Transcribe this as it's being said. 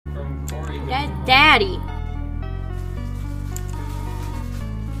Daddy.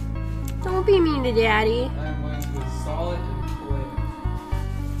 Don't be mean to Daddy. I'm going to install it and play it.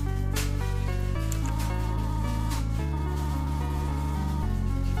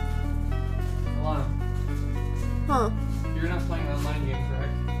 Alana, Huh? you're not playing an online game,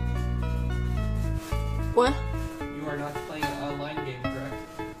 correct? What? You are not playing an online game, correct?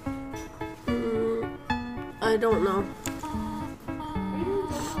 I don't know. Maybe you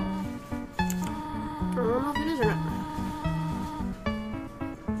don't know. I don't know if it is or not.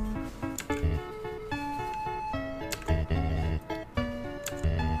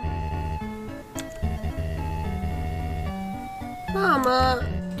 Mama,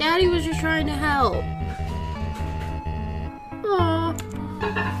 Daddy was just trying to help. Aww.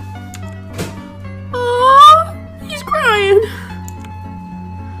 Aww, he's crying.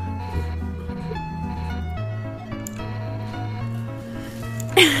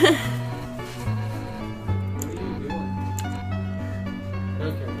 What are you doing?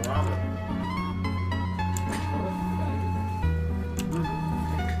 Cooking ramen.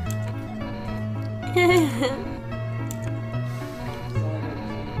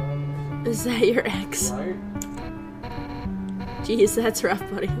 Is that your ex? Right? Jeez, that's rough,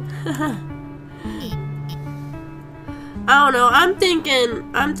 buddy. I don't know. I'm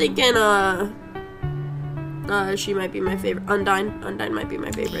thinking, she might be my favorite. Undyne might be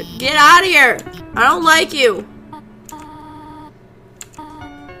my favorite. Get out of here! I don't like you!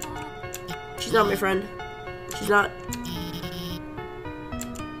 She's not my friend. She's not.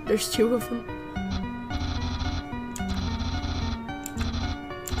 There's two of them.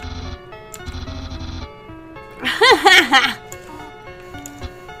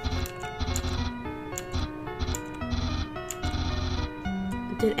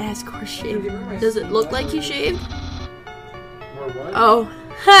 Did Asgore shave? Does it look like he shaved? Or what? Oh.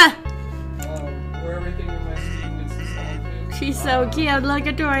 Ha! Where everything in my Steam gets installed to. She's so cute. Look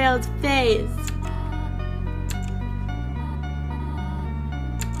at Toriel's face.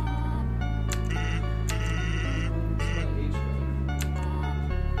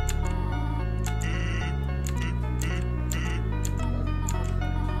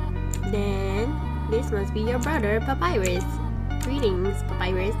 Then, this must be your brother, Papyrus. Greetings,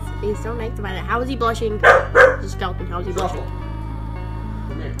 Papyrus. He's so nice about it. How is he blushing? The skeleton, how is he blushing?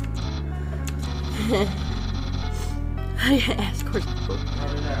 Come here. I asked for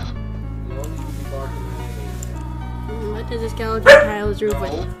What does the skeleton tile his roof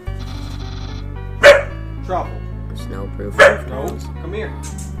with? Truffle. Snow-proof No. roof tiles. Come here.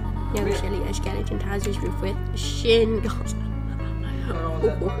 Young Shelly, a skeleton tiles his roof with shingles.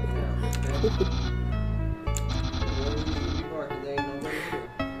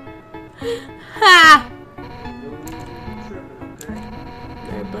 Ha!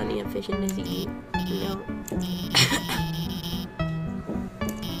 There are plenty of fish in the sea. No.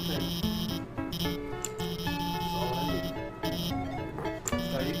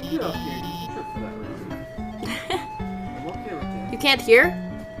 You can't hear?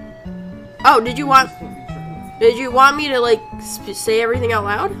 Oh, did you want me to like say everything out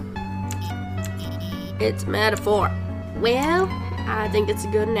loud? It's metaphor. Well, I think it's a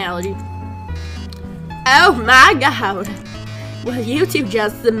good analogy. Oh my god! Well, you two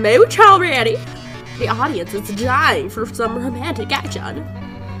just smooch already. The audience is dying for some romantic action.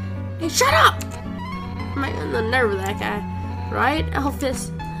 Hey, shut up! I'm on the nerve of that guy. Right,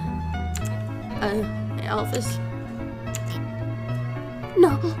 Elphys? Elphys?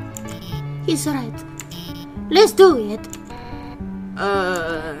 No, he's right. Let's do it.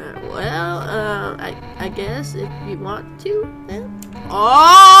 I guess if you want to, then.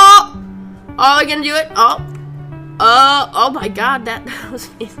 Oh! Oh, we're gonna do it. Oh my god, that was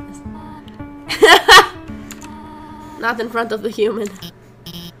useless. Not in front of the human.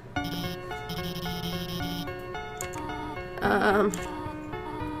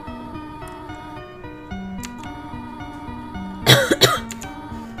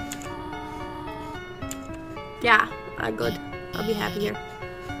 Yeah, I'm good. I'll be happy here.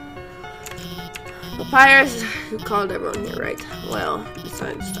 Papyrus, who called everyone here, right? Well,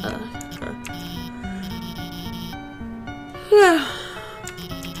 besides, her. Yeah.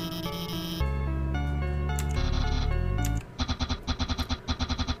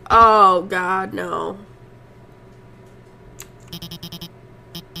 Oh, God, no.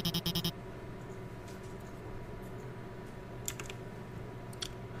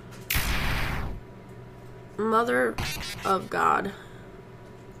 Mother of God.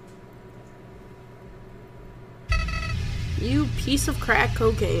 You piece of crack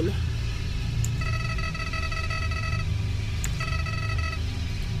cocaine.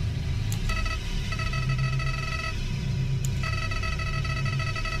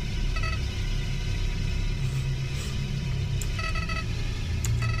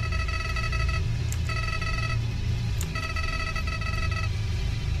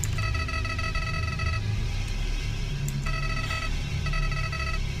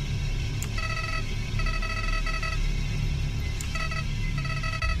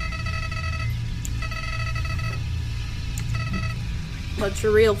 What's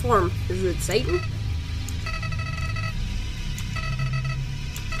your real form? Is it Satan?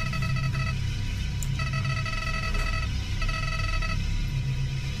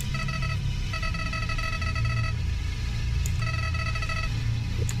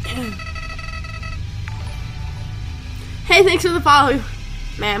 Hey, thanks for the follow,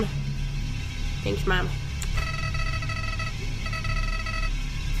 ma'am. Thanks, ma'am.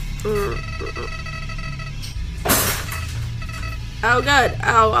 Oh, good.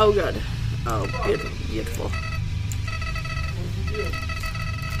 Oh, good. Oh, beautiful.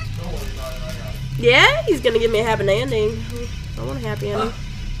 Yeah, he's gonna give me a happy ending. I want a happy ending.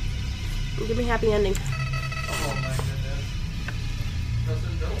 Give me a happy ending. Oh my goodness.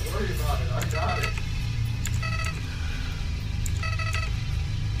 Justin, don't worry about it. I got it.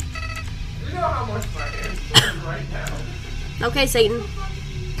 You know how much my hand's burning right now. Okay, Satan.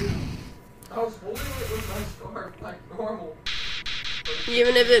 I was holding it with my scarf like normal.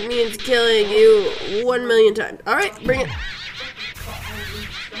 Even if it means killing you 1,000,000 times. Alright, bring it.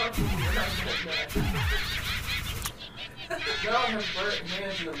 Now I have burnt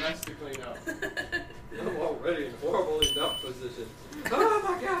hands and a mess to clean up. I'm already in horrible enough position. Oh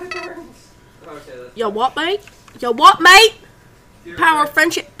my god, it burns! Okay, that's... Yo, what, mate? Yo, what, mate? Power of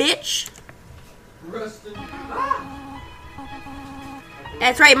friendship, bitch. Rustin.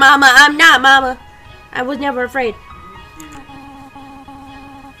 That's right, mama. I'm not, mama. I was never afraid.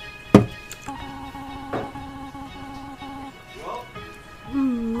 Well,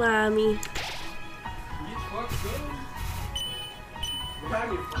 Mommy. you fucked up.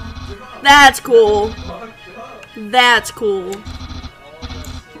 Now you fucked up. That's cool. Fucked up. That's cool.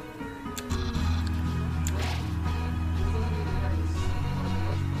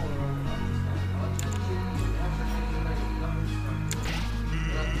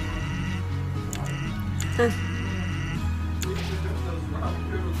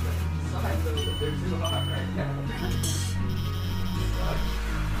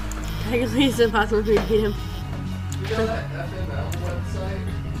 Technically, it's impossible to beat him. You know that FML website?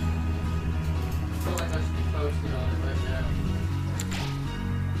 I feel like I should be posting on it right now.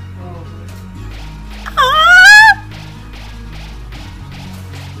 Ah!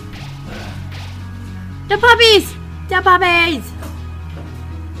 The puppies! The puppies!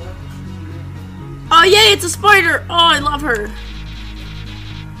 Oh yay, it's a spider! Oh, I love her.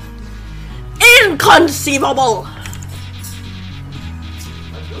 Inconceivable!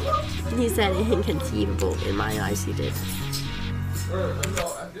 He said inconceivable. In my eyes, he did. No,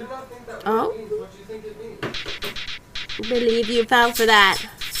 I do not think that Oh? means what you think it means. Believe you fell for that.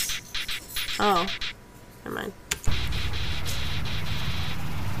 Oh. Never mind.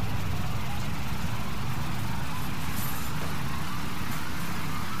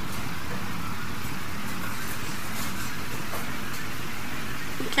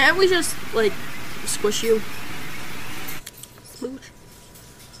 Can't we just, like, squish you? Smooch.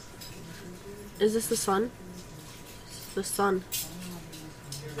 Is this the sun? The sun.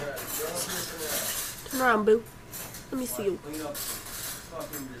 Turn around, boo. Let me see you. Clean up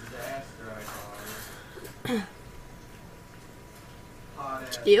fucking disaster I caused. Hot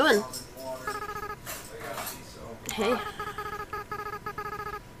ass What you doing? water. I gotta be so. Hey.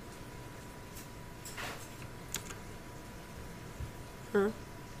 Huh?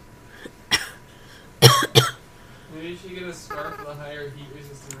 Maybe you should get a scarf with a higher heat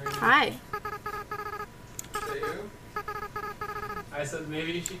resistant rating. Hi. Say who? I said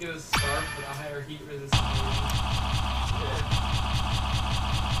maybe you should get a scarf with a higher heat resistant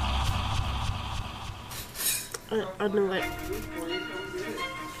rating. I knew it.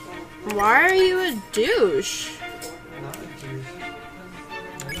 Why are you a douche? Not a douche.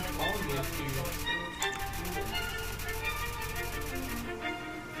 I'm not calling you a douche.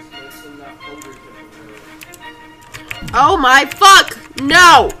 Oh my fuck!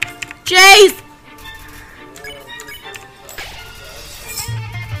 No! Jace!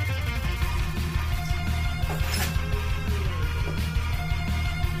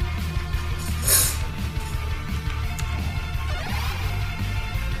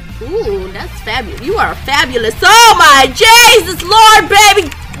 Ooh, that's fabulous. You are fabulous. Oh my Jesus, Lord, baby,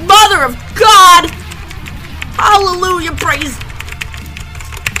 Mother of God! Hallelujah, praise.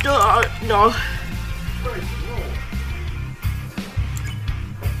 No.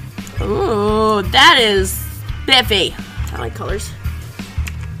 Ooh, that is biffy. I like colors.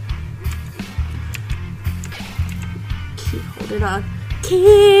 Keep holding on.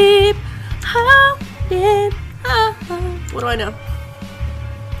 Keep holding on. What do I know?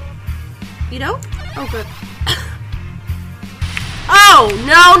 You know? Oh, good. Oh,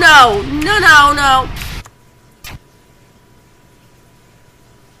 no.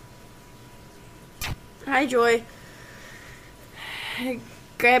 Hi, Joy.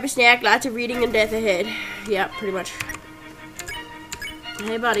 Grab a snack, lots of reading and death ahead. Yep, pretty much.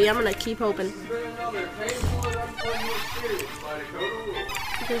 Hey, buddy, I'm gonna keep hoping. This has been another painful and unpleasant experience by Dakota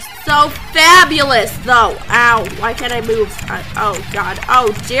Wolf. They're so fabulous, though. Ow, why can't I move? Oh, God.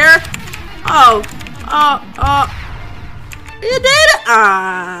 Oh, dear. Oh. You did it!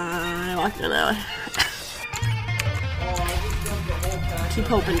 I walked in that way. Keep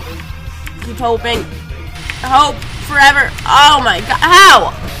hoping. Keep hoping. Hope forever. Oh, my God.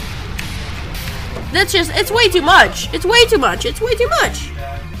 How? That's just, it's way too much. It's way too much. It's way too much.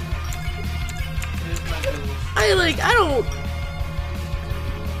 I don't.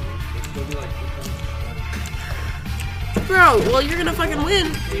 Bro, well, you're gonna fucking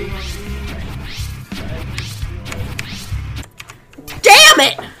win. Damn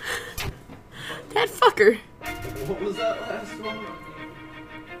it! That fucker. What was that last one?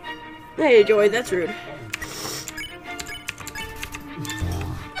 Hey, Joy, that's rude.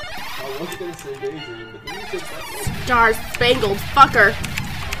 I was gonna say Daydream, but then you said that one. Star-spangled fucker.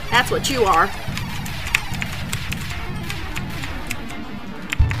 That's what you are.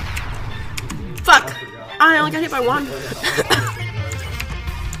 Fuck. I only got hit by one.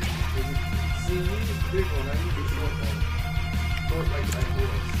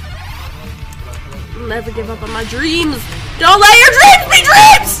 I'll never give up on my dreams. Don't let your dreams be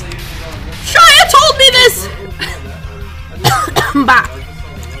dreams! Shia told me this! Bah.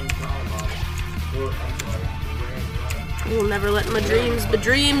 I will never let my dreams be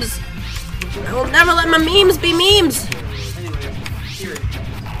dreams. I will never let my memes be memes.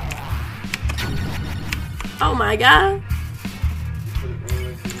 Oh my God.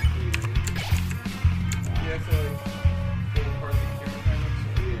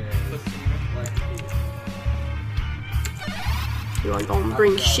 You are gonna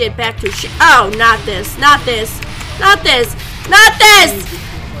bring shit back to shit. Oh, not this. Not this. Not this. Not this!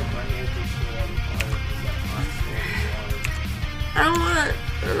 I don't want it.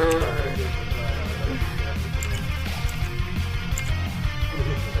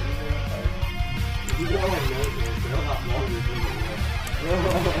 You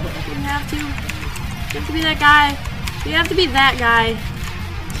have to. You have to be that guy. You have to be that guy.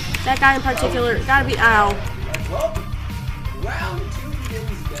 That guy in particular. Gotta be. Ow. Well, round 2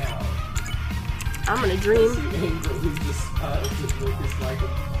 begins down. I'm gonna dream.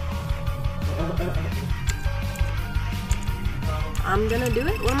 I'm gonna do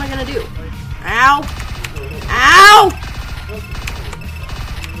it. What am I gonna do? Ow! Ow!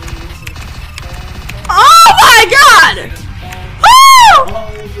 Oh my God!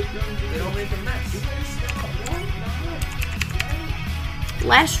 Woo!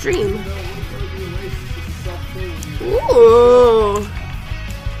 Last stream. Ooh.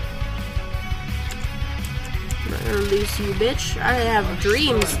 I'm not gonna release you, bitch. I have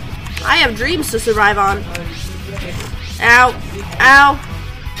dreams. I have dreams to survive on. Ow. Ow.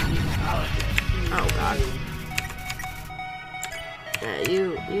 Oh, God. Yeah,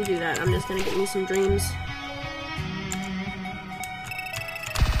 you do that. I'm just gonna get me some dreams.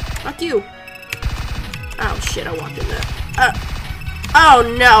 Fuck you. Oh, shit, I walked in there. Oh,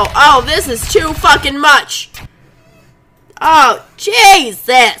 no. Oh, this is too fucking much. Oh,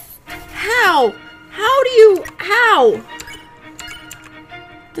 Jesus. How? How do you... How?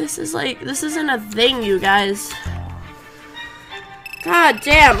 This is like... This isn't a thing, you guys. God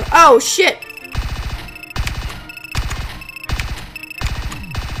damn. Oh, shit.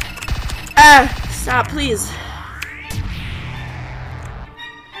 Stop, please.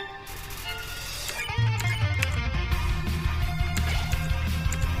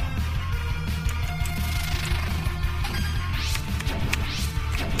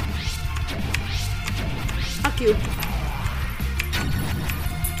 Fuck you.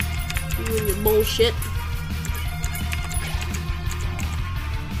 You and your bullshit.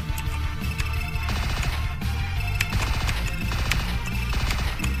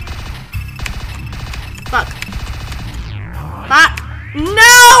 Fuck. Fuck.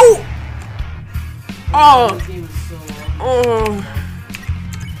 No! Oh. Oh.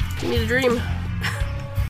 Give me the dream.